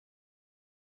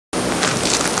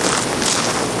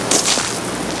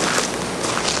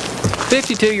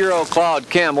52-year-old Claude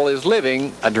Campbell is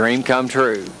living a dream come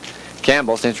true.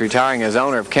 Campbell, since retiring as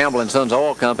owner of Campbell & Sons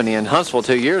Oil Company in Huntsville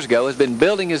 2 years ago, has been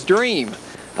building his dream,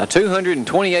 a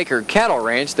 220-acre cattle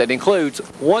ranch that includes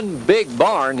one big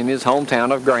barn in his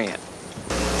hometown of Grant.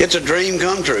 It's a dream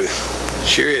come true.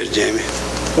 Sure is, Jamie.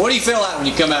 What do you feel like when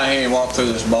you come out here and walk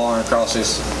through this barn across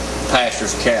this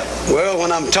pastures of cattle? Well,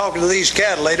 when I'm talking to these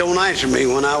cattle, they don't answer me.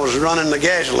 When I was running the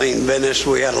gasoline business,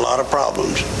 we had a lot of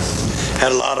problems.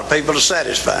 Had a lot of people to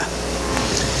satisfy.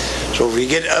 So if you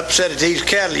get upset at these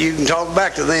cattle, you can talk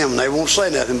back to them. They won't say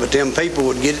nothing, but them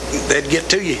people they'd get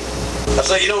to you. I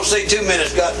say you don't see too many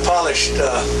that's got polished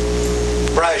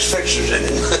brass fixtures in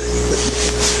it.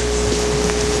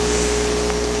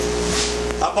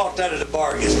 I bought that at a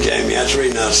bargain, Jamie. That's the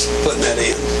reason I was putting that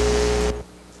in.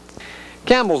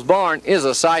 Campbell's barn is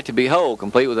a sight to behold,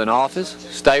 complete with an office,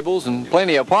 stables, and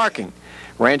plenty of parking.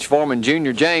 Ranch foreman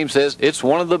Junior James says it's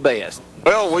one of the best.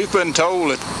 Well, we've been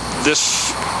told that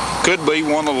this could be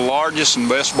one of the largest and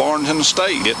best barns in the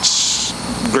state. It's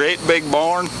a great big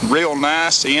barn, real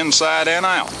nice inside and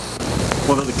out.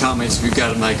 What are the comments have you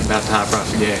got to make about the high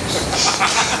price of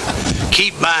gas?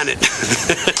 Keep buying it.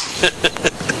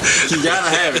 You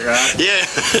gotta have it, right? Yeah.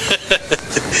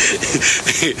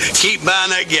 Keep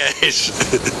buying that gas.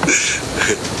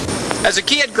 As a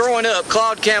kid growing up,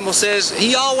 Claude Campbell says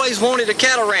he always wanted a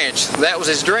cattle ranch. That was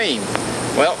his dream.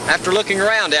 Well, after looking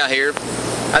around out here,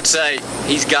 I'd say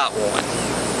he's got one.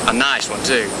 A nice one,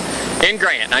 too. In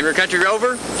Grant, I'm your country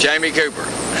rover, Jamie Cooper.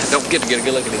 Don't forget to get a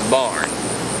good look at his barn.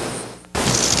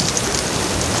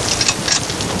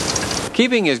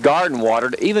 Keeping his garden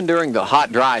watered, even during the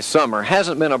hot, dry summer,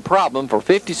 hasn't been a problem for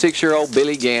 56-year-old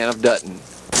Billy Gann of Dutton.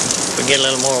 If we get a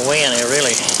little more wind, it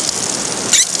really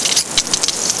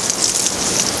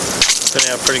put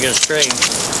out a pretty good stream.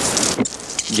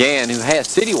 Gann, who has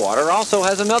city water, also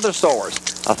has another source,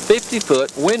 a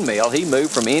 50-foot windmill he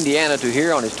moved from Indiana to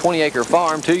here on his 20-acre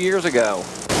farm 2 years ago.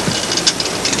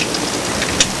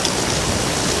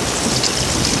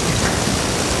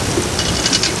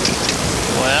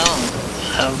 Well,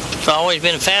 I've always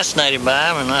been fascinated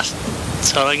by them, and I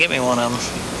thought I'd get me one of them.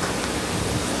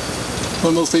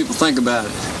 What do most people think about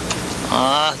it?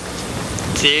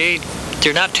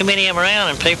 There are not too many of them around,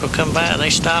 and people come by, they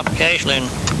stop occasionally and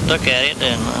look at it,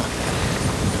 and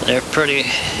they're pretty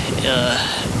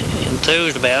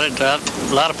enthused about it. A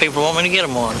lot of people want me to get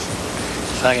them one,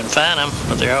 if I can find them,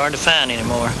 but they're hard to find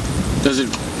anymore. Does it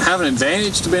have an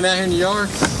advantage to being out here in the yard?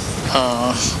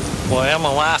 Well,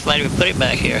 my wife made me put it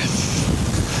back here.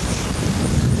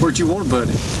 Where'd you want to put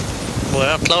it?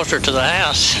 Well, closer to the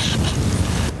house.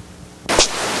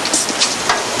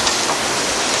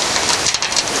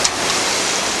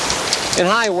 In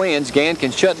high winds, Gann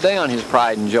can shut down his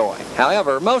pride and joy.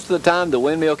 However, most of the time the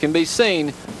windmill can be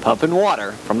seen pumping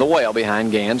water from the well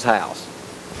behind Gann's house.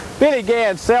 Billy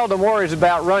Gann seldom worries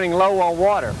about running low on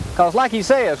water, because like he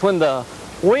says, when the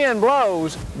wind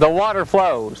blows, the water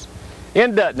flows.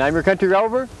 In Dutton, I'm your country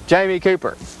rover, Jamie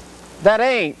Cooper. That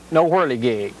ain't no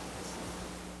whirligig.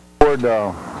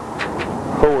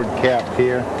 Ford cap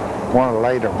here, one of the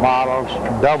later models,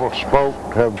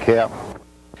 double-spoked hubcap.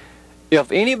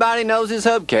 If anybody knows his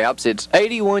hubcaps, it's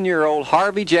 81-year-old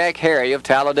Harvey Jack Harry of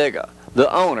Talladega,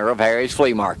 the owner of Harry's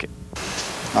Flea Market.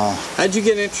 How'd you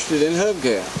get interested in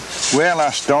hubcaps? Well,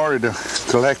 I started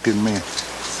collecting me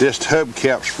just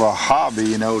hubcaps for a hobby,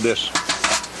 you know, just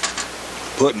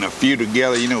putting a few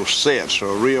together, you know, sets,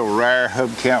 so real rare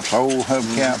hubcaps, old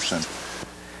hubcaps. And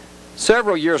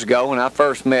several years ago, when I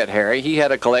first met Harry, he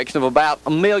had a collection of about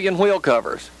 1 million wheel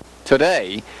covers.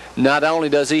 Today, not only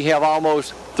does he have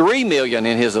almost 3 million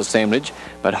in his assemblage,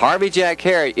 but Harvey Jack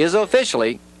Harry is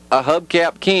officially a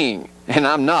hubcap king, and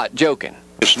I'm not joking.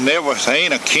 It's never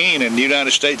ain't a king in the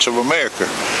United States of America.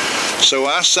 So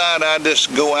I decided I'd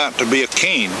just go out to be a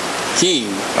king.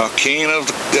 King? A king of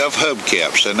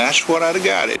hubcaps, and that's what I'd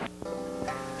got it.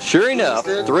 Sure enough,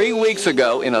 3 weeks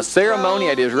ago, in a ceremony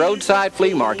at his roadside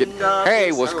flea market,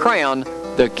 Harry was crowned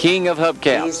the king of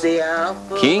hubcaps.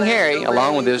 King Harry,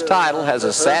 along with his title, has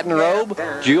a satin robe,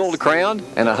 jeweled crown,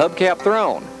 and a hubcap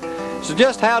throne. So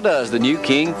just how does the new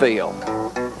king feel?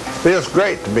 feels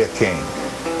great to be a king,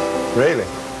 really.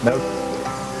 No,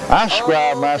 I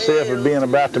describe myself as being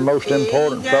about the most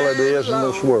important fella there is in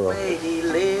this world.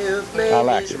 I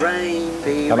like it.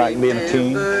 I like being a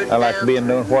king. I like being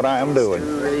doing what I am doing.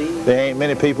 There ain't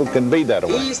many people can be that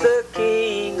way. He's the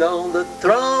king on the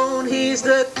throne. He's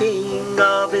the king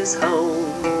of his home.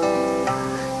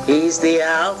 He's the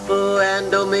Alpha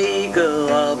and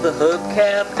Omega of the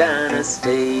Hubcap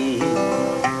dynasty.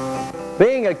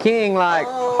 Being a king like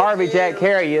Harvey Jack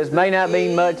Harry is may not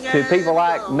mean much to people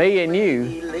like me and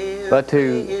you, But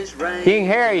to King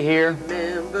Harry here,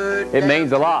 it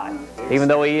means a lot, even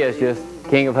though he is just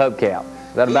King of Hubcap.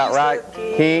 Is that about right,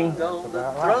 King?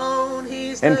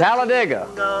 In Talladega,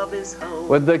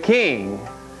 with the King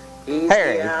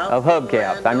Harry of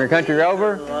Hubcaps. I'm your country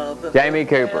rover, Jamie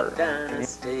Cooper.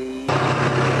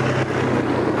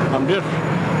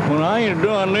 When I ain't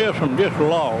doing this, I'm just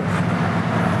lost.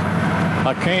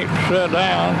 I can't sit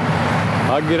down.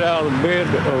 I get out of bed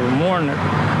of the morning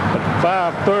at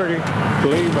 5:30,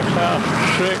 leave the house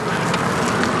at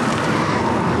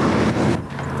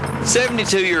 6.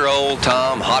 72-year-old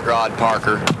Tom Hot Rod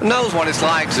Parker knows what it's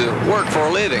like to work for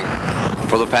a living.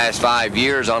 For the past 5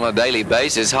 years, on a daily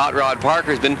basis, Hot Rod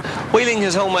Parker has been wheeling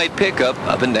his homemade pickup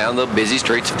up and down the busy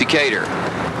streets of Decatur.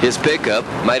 His pickup,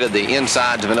 made of the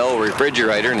insides of an old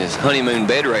refrigerator and his honeymoon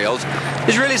bed rails,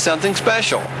 is really something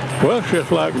special. Well, it's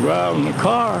just like driving a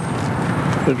car.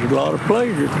 There's a lot of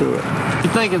pleasure to it. You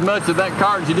think as much of that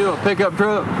car as you do a pickup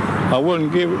truck? I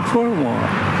wouldn't give it for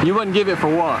one. You wouldn't give it for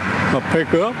what? A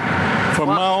pickup for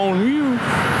my own use.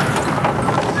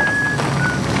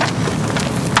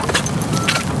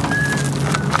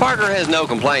 Parker has no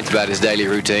complaints about his daily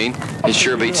routine. It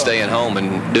sure beats staying home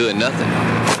and doing nothing.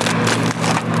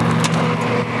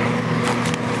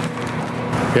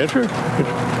 Yes, sir.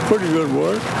 It's pretty good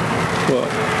work, but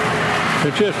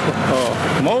it's just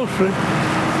mostly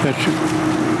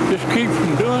just keep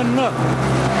from doing nothing.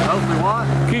 Mostly what?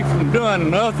 Keep from doing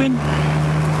nothing.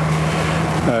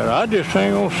 I just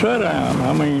ain't gonna sit down.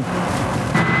 I mean.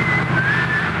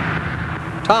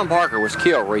 Tom Parker was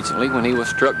killed recently when he was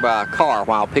struck by a car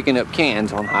while picking up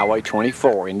cans on Highway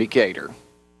 24 in Decatur.